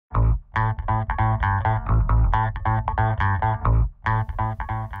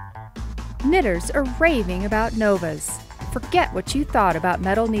Knitters are raving about Novas. Forget what you thought about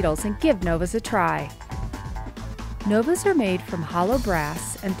metal needles and give Novas a try. Novas are made from hollow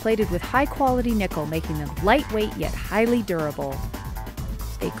brass and plated with high-quality nickel, making them lightweight yet highly durable.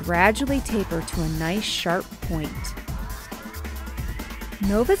 They gradually taper to a nice sharp point.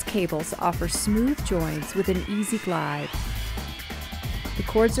 Nova's cables offer smooth joins with an easy glide. The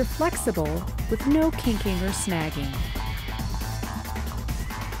cords are flexible with no kinking or snagging.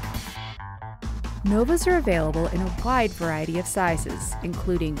 Novas are available in a wide variety of sizes,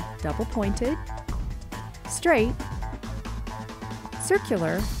 including double-pointed, straight,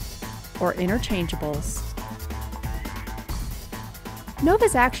 circular, or interchangeables.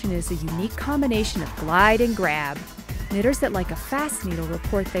 Nova's action is a unique combination of glide and grab. Knitters that like a fast needle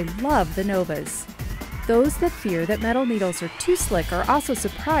report they love the Novas. Those that fear that metal needles are too slick are also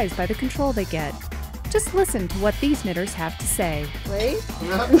surprised by the control they get. Just listen to what these knitters have to say. Wait.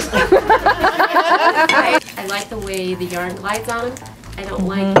 I like the way the yarn glides on them. I don't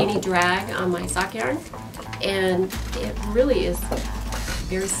like any drag on my sock yarn. And it really is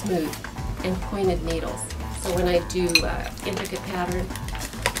very smooth and pointed needles. So when I do intricate pattern,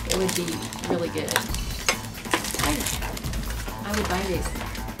 it would be really good. I would buy these.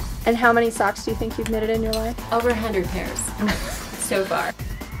 And how many socks do you think you've knitted in your life? Over 100 pairs so far.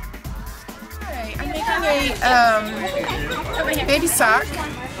 Hi, I'm making a baby sock,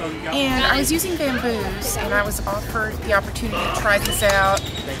 and I was using bamboos, and I was offered the opportunity to try these out.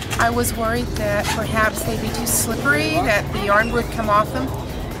 I was worried that perhaps they'd be too slippery, that the yarn would come off them,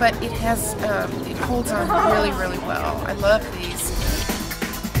 but it holds on really, really well. I love these.